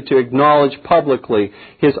expected to acknowledge publicly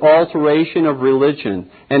his alteration of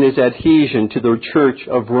religion and his adhesion to the Church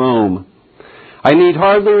of Rome. I need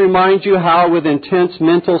hardly remind you how with intense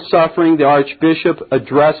mental suffering the Archbishop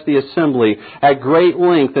addressed the assembly at great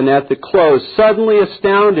length, and at the close suddenly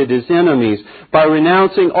astounded his enemies by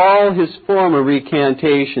renouncing all his former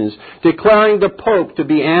recantations, declaring the Pope to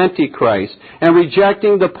be Antichrist, and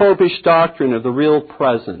rejecting the Popish doctrine of the real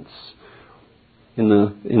presence in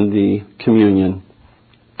the communion.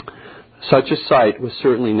 Such a sight was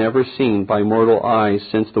certainly never seen by mortal eyes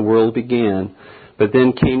since the world began. But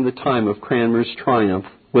then came the time of Cranmer's triumph.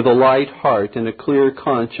 With a light heart and a clear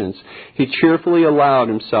conscience, he cheerfully allowed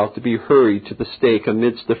himself to be hurried to the stake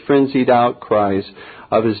amidst the frenzied outcries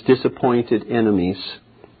of his disappointed enemies.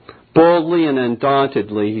 Boldly and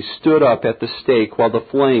undauntedly he stood up at the stake while the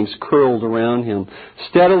flames curled around him,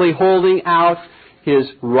 steadily holding out his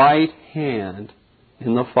right hand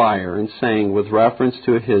in the fire and saying, with reference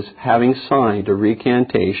to his having signed a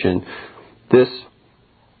recantation, this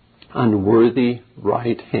unworthy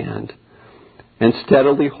right hand, and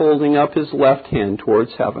steadily holding up his left hand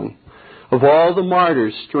towards heaven. Of all the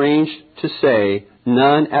martyrs, strange to say,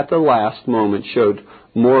 none at the last moment showed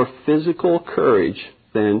more physical courage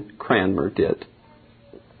than Cranmer did.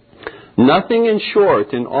 Nothing, in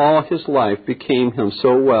short, in all his life became him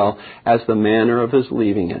so well as the manner of his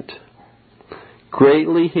leaving it.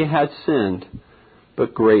 Greatly he had sinned,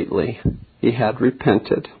 but greatly he had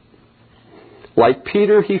repented. Like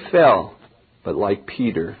Peter, he fell, but like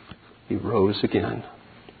Peter, he rose again.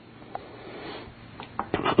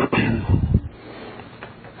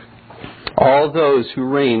 All those who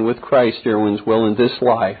reign with Christ, dear ones, will in this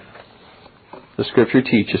life, the Scripture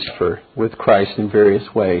teaches, with Christ in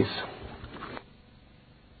various ways.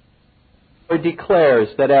 It declares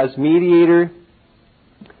that as mediator,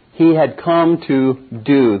 he had come to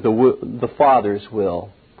do the Father's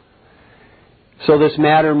will. So this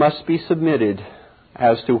matter must be submitted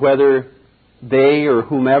as to whether they or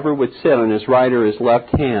whomever would sit on his right or his left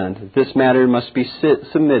hand. This matter must be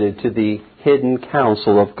submitted to the hidden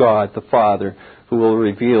counsel of God the Father, who will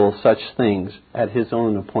reveal such things at his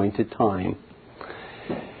own appointed time.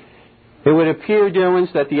 It would appear, dear ones,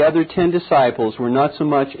 that the other 10 disciples were not so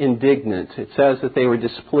much indignant. It says that they were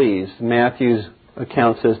displeased. Matthew's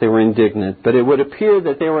account says they were indignant. But it would appear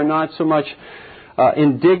that they were not so much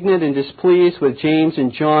indignant and displeased with James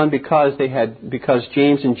and John because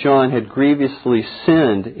James and John had grievously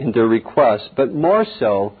sinned in their request, but more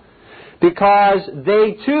so because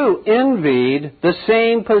they too envied the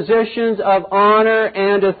same positions of honor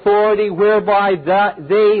and authority whereby that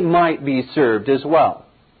they might be served as well.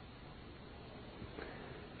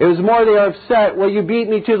 It was more they were upset, well, you beat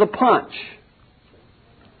me to the punch.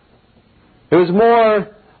 It was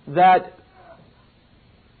more that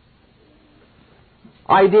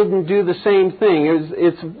I didn't do the same thing.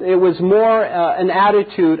 It was more an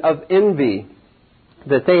attitude of envy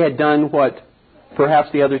that they had done what perhaps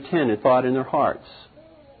the other 10 had thought in their hearts.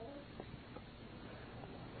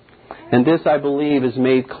 And this, I believe, is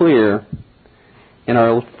made clear in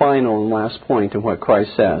our final and last point in what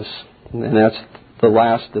Christ says. And that's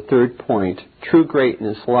the third point. True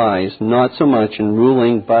greatness lies not so much in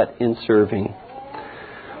ruling but in serving.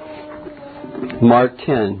 Mark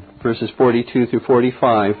 10. Verses 42 through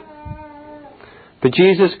 45. But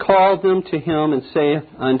Jesus called them to him and saith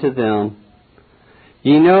unto them,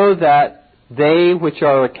 Ye know that they which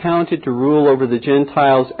are accounted to rule over the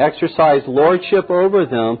Gentiles exercise lordship over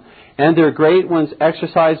them, and their great ones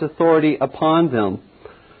exercise authority upon them.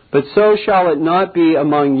 But so shall it not be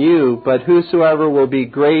among you, but whosoever will be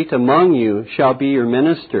great among you shall be your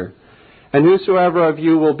minister. And whosoever of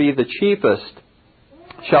you will be the chiefest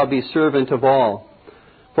shall be servant of all.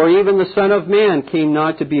 For even the Son of Man came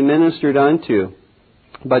not to be ministered unto,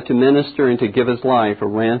 but to minister and to give his life a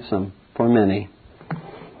ransom for many.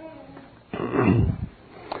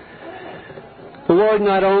 The Lord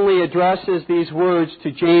not only addresses these words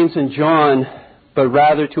to James and John, but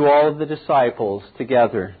rather to all of the disciples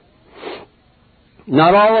together.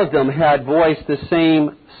 Not all of them had voiced the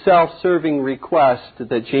same self-serving request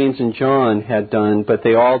that James and John had done, but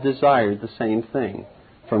they all desired the same thing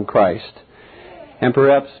from Christ. And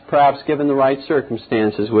perhaps given the right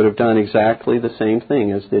circumstances, would have done exactly the same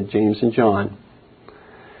thing as did James and John.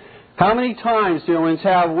 How many times, dear ones,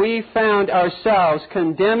 have we found ourselves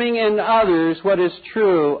condemning in others what is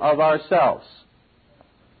true of ourselves?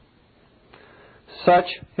 Such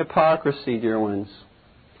hypocrisy, dear ones,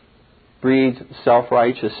 breeds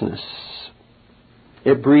self-righteousness.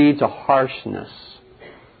 It breeds a harshness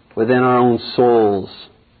within our own souls,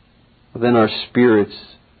 within our spirits,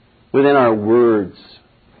 within our words.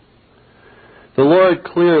 The Lord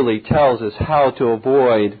clearly tells us how to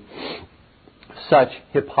avoid such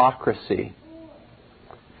hypocrisy.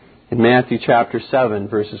 in Matthew chapter 7,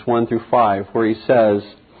 verses 1 through 5, where he says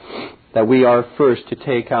that we are first to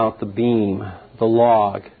take out the beam, the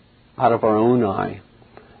log, out of our own eye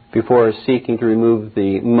before seeking to remove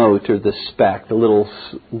the mote or the speck, the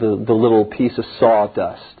little piece of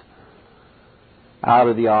sawdust out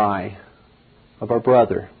of the eye of our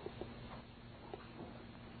brother.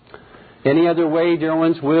 Any other way, dear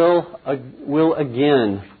ones, will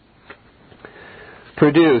again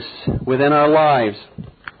produce within our lives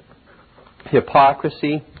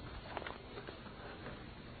hypocrisy,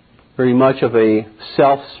 very much of a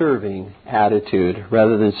self-serving attitude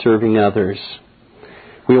rather than serving others.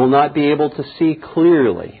 We will not be able to see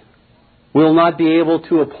clearly. We will not be able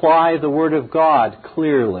to apply the Word of God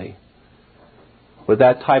clearly with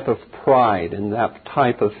that type of pride and that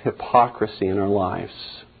type of hypocrisy in our lives.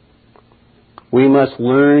 We must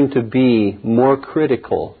learn to be more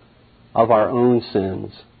critical of our own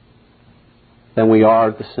sins than we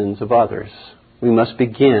are the sins of others. We must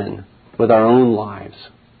begin with our own lives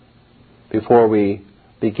before we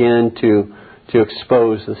begin to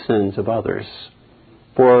expose the sins of others.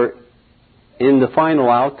 For in the final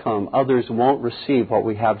outcome, others won't receive what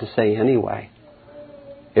we have to say anyway,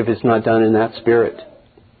 if it's not done in that spirit.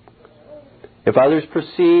 If others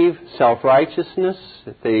perceive self-righteousness,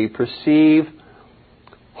 if they perceive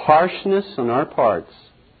harshness on our parts,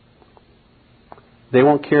 they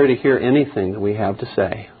won't care to hear anything that we have to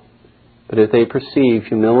say. But if they perceive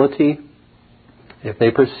humility, if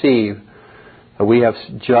they perceive that we have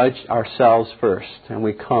judged ourselves first and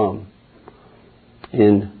we come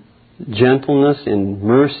in gentleness, in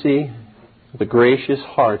mercy, with a gracious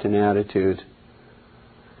heart and attitude,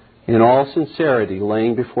 in all sincerity,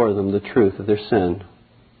 laying before them the truth of their sin,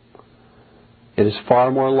 it is far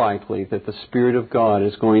more likely that the Spirit of God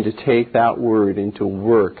is going to take that word into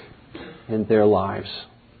work in their lives.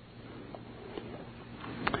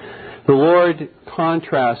 The Lord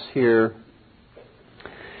contrasts here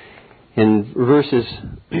in verses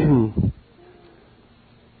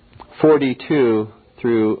 42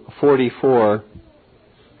 through 44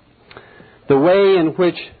 the way in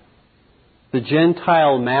which the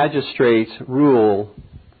Gentile magistrates rule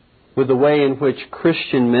with the way in which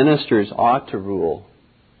Christian ministers ought to rule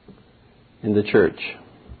in the church.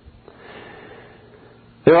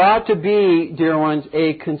 There ought to be, dear ones,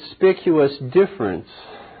 a conspicuous difference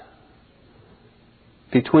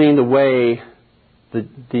between the way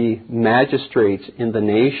the magistrates in the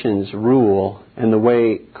nations rule and the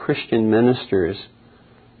way Christian ministers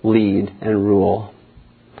lead and rule.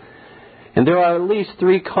 And there are at least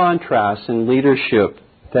three contrasts in leadership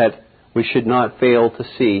that we should not fail to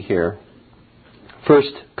see here.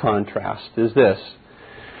 First contrast is this.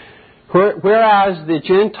 Whereas the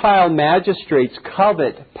Gentile magistrates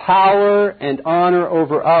covet power and honor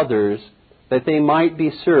over others that they might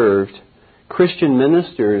be served, Christian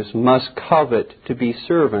ministers must covet to be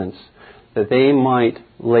servants that they might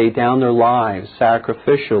lay down their lives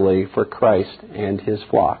sacrificially for Christ and His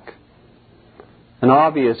flock. An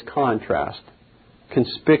obvious contrast,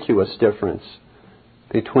 conspicuous difference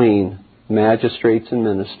between magistrates and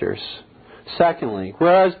ministers. Secondly,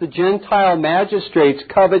 whereas the Gentile magistrates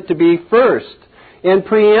covet to be first in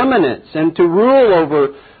preeminence and to rule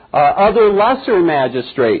over other lesser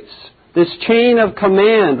magistrates, this chain of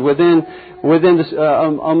command amongst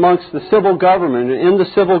the civil government, in the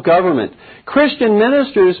civil government, Christian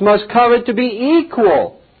ministers must covet to be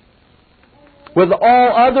equal with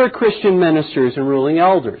all other Christian ministers and ruling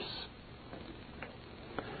elders.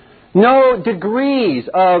 No degrees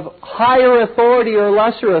of higher authority or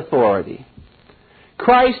lesser authority.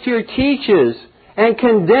 Christ here teaches and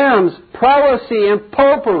condemns prelacy and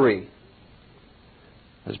popery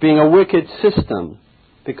as being a wicked system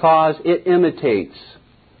because it imitates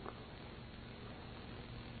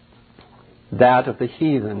that of the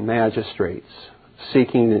heathen magistrates,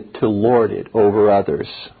 seeking to lord it over others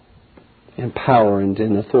in power and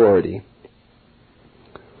in authority.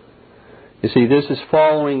 You see, this is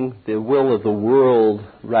following the will of the world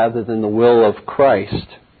rather than the will of Christ.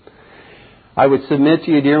 I would submit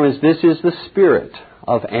to you, dear ones, this is the spirit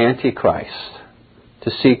of Antichrist,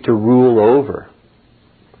 to seek to rule over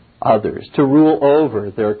others, to rule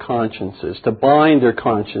over their consciences, to bind their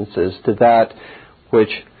consciences to that which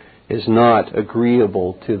is not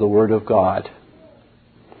agreeable to the Word of God.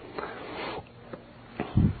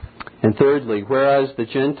 And thirdly, whereas the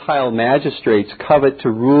Gentile magistrates covet to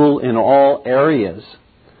rule in all areas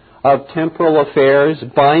of temporal affairs,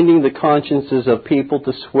 binding the consciences of people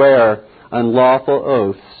to swear unlawful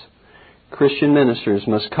oaths, Christian ministers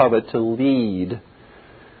must covet to lead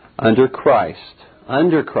under Christ,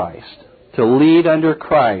 to lead under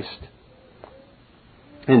Christ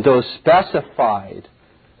in those specified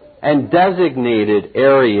and designated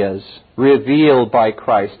areas revealed by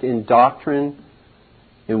Christ in doctrine,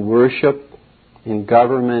 in worship, in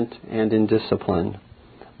government, and in discipline,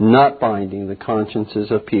 not binding the consciences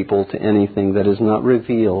of people to anything that is not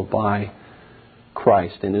revealed by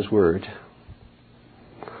Christ in His Word.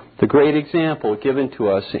 The great example given to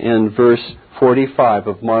us in verse 45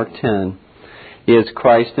 of Mark 10 is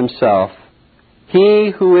Christ Himself.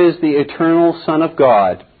 He who is the eternal Son of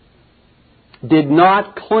God did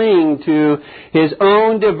not cling to His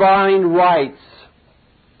own divine rights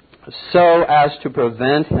so as to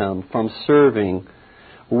prevent Him from serving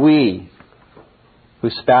we who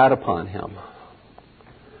spat upon Him,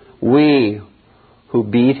 we who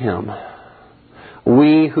beat Him,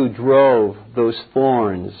 we who drove those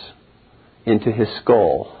thorns into His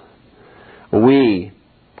skull, we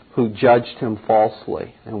who judged Him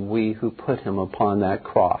falsely, and we who put Him upon that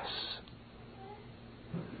cross.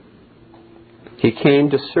 He came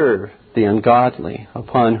to serve the ungodly,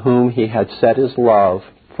 upon whom He had set His love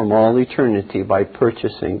from all eternity by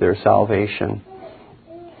purchasing their salvation.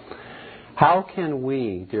 How can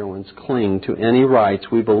we, dear ones, cling to any rights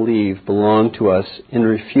we believe belong to us in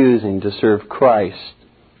refusing to serve Christ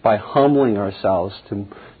by humbling ourselves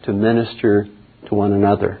to minister to one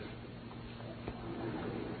another?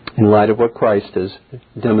 In light of what Christ has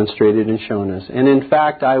demonstrated and shown us. And in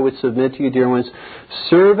fact, I would submit to you, dear ones,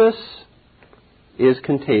 service is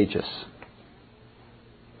contagious.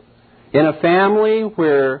 In a family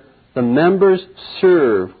where the members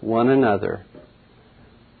serve one another,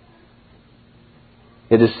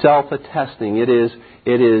 it is self-attesting. It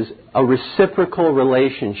is a reciprocal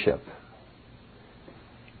relationship.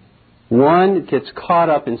 One gets caught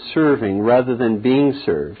up in serving rather than being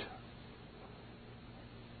served.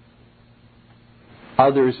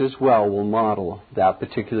 Others as well will model that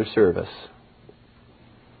particular service.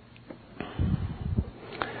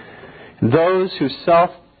 Those who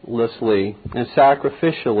selflessly and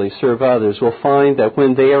sacrificially serve others will find that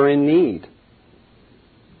when they are in need,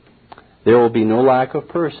 there will be no lack of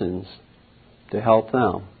persons to help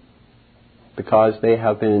them because they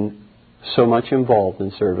have been so much involved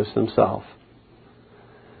in service themselves.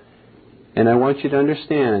 And I want you to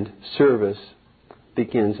understand, service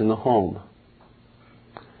begins in the home.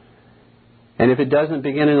 And if it doesn't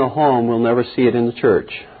begin in the home, we'll never see it in the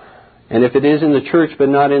church. And if it is in the church but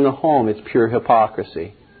not in the home, it's pure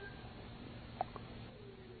hypocrisy.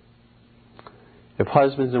 If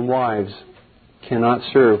husbands and wives cannot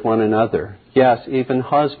serve one another, yes, even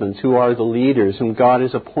husbands who are the leaders, whom God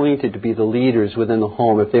has appointed to be the leaders within the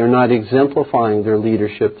home, if they are not exemplifying their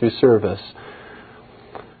leadership through service,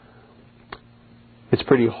 it's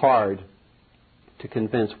pretty hard to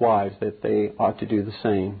convince wives that they ought to do the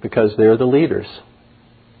same, because they're the leaders.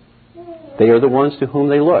 They are the ones to whom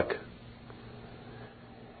they look.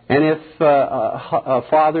 And if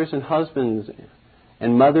fathers and husbands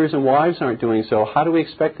and mothers and wives aren't doing so, how do we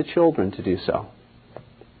expect the children to do so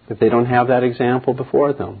if they don't have that example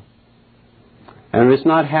before them? And if it's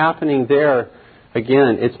not happening there,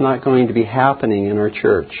 again, it's not going to be happening in our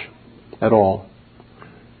church at all.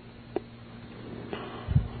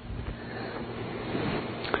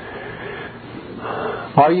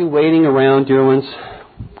 Are you waiting around, dear ones,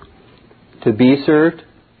 to be served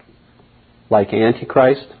like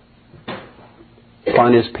Antichrist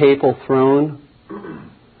on his papal throne,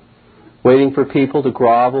 waiting for people to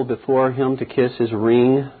grovel before him, to kiss his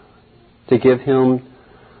ring, to give him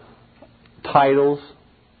titles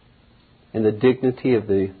and the dignity of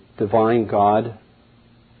the divine God?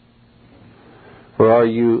 Or are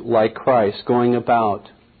you like Christ, going about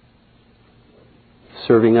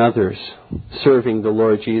serving others, serving the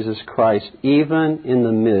Lord Jesus Christ, even in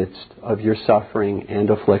the midst of your suffering and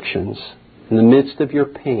afflictions, in the midst of your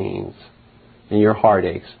pains and your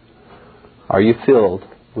heartaches? Are you filled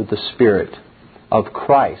with the Spirit of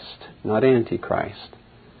Christ, not Antichrist,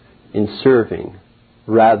 in serving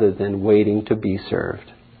rather than waiting to be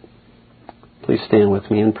served? Please stand with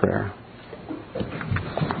me in prayer.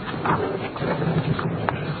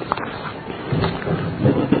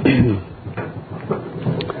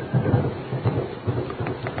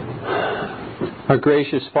 Our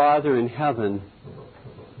gracious Father in heaven,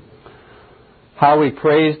 how we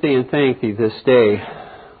praise Thee and thank Thee this day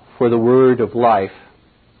for the word of life,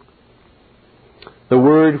 the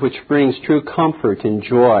word which brings true comfort and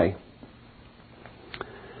joy,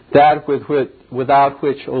 that without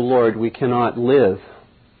which, O Lord, we cannot live,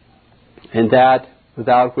 and that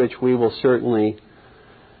without which we will certainly,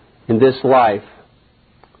 in this life,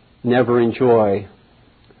 never enjoy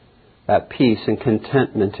that peace and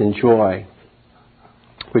contentment and joy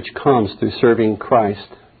which comes through serving Christ,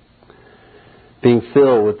 being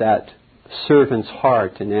filled with that servant's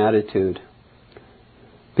heart and attitude,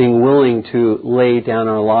 being willing to lay down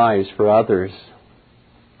our lives for others,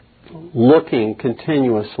 looking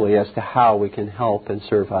continuously as to how we can help and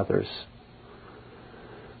serve others.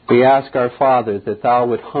 We ask our Father that Thou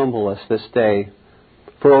would humble us this day.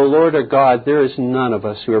 For, O Lord our God, there is none of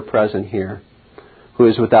us who are present here who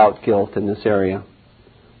is without guilt in this area.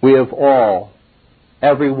 We have all,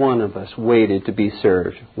 every one of us, waited to be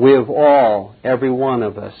served. We have all, every one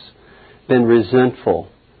of us, been resentful,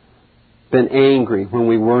 been angry when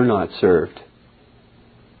we were not served.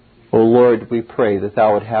 O Lord, we pray that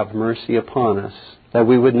Thou would have mercy upon us, that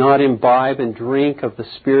we would not imbibe and drink of the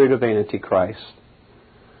spirit of Antichrist,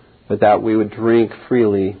 but that we would drink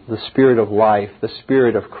freely the spirit of life, the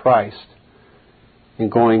spirit of Christ, in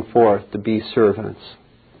going forth to be servants.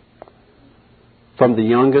 From the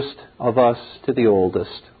youngest of us to the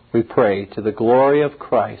oldest, we pray to the glory of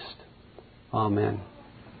Christ. Amen.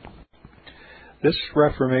 This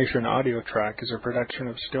Reformation audio track is a production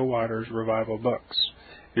of Still Waters Revival Books.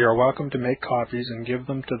 You are welcome to make copies and give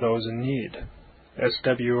them to those in need.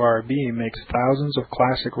 SWRB makes thousands of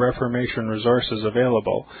classic Reformation resources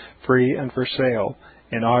available, free and for sale,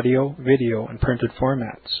 in audio, video, and printed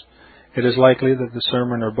formats. It is likely that the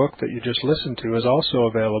sermon or book that you just listened to is also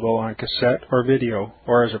available on cassette or video,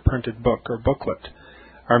 or as a printed book or booklet.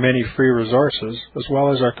 Our many free resources, as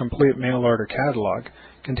well as our complete mail-order catalog,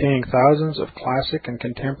 containing thousands of classic and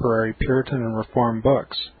contemporary Puritan and Reformed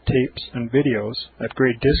books, tapes, and videos at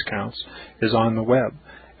great discounts, is on the web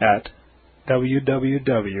at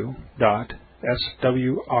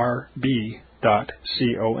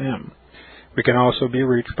www.swrb.com. We can also be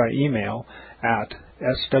reached by email at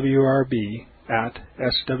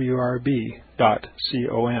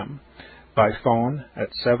swrb@swrb.com, by phone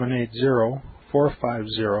at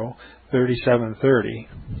 780-450-3730,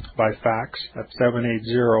 by fax at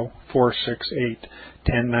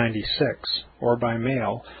 780-468-1096, or by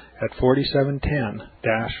mail at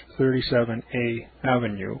 4710-37A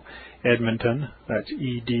Avenue, Edmonton, that's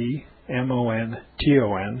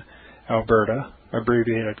Edmonton, Alberta,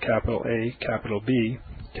 abbreviated capital A, capital B,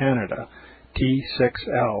 Canada,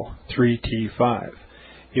 T6L3T5.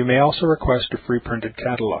 You may also request a free printed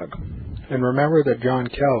catalog. And remember that John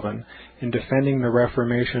Calvin, in defending the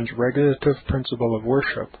Reformation's regulative principle of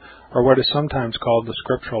worship, or what is sometimes called the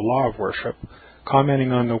scriptural law of worship,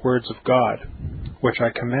 commenting on the words of God, "Which I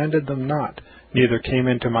commanded them not, neither came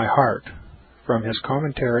into my heart," from his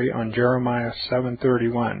commentary on Jeremiah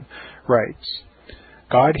 7:31, writes,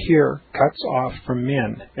 "God here cuts off from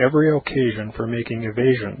men every occasion for making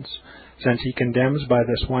evasions, since he condemns by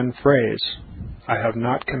this one phrase, 'I have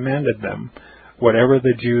not commanded them,' whatever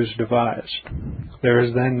the Jews devised. There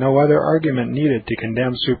is then no other argument needed to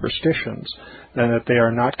condemn superstitions than that they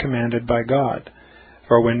are not commanded by God.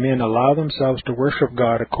 For when men allow themselves to worship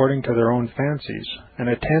God according to their own fancies, and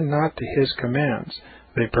attend not to his commands,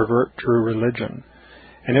 they pervert true religion.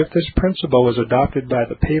 And if this principle is adopted by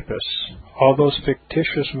the Papists, all those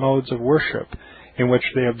fictitious modes of worship in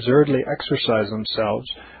which they absurdly exercise themselves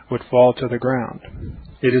would fall to the ground.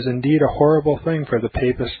 It is indeed a horrible thing for the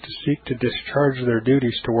Papists to seek to discharge their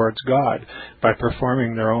duties towards God by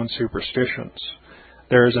performing their own superstitions.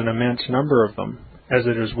 There is an immense number of them, as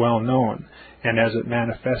it is well known, and as it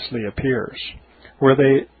manifestly appears. Were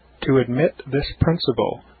they to admit this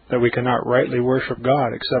principle, that we cannot rightly worship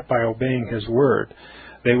God except by obeying his word,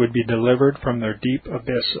 they would be delivered from their deep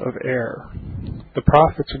abyss of error. The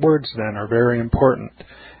prophet's words, then, are very important,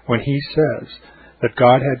 when he says that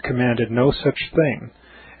God had commanded no such thing,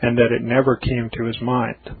 and that it never came to his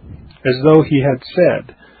mind, as though he had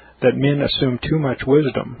said that men assume too much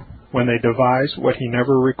wisdom when they devise what he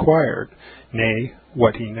never required, nay,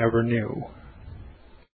 what he never knew.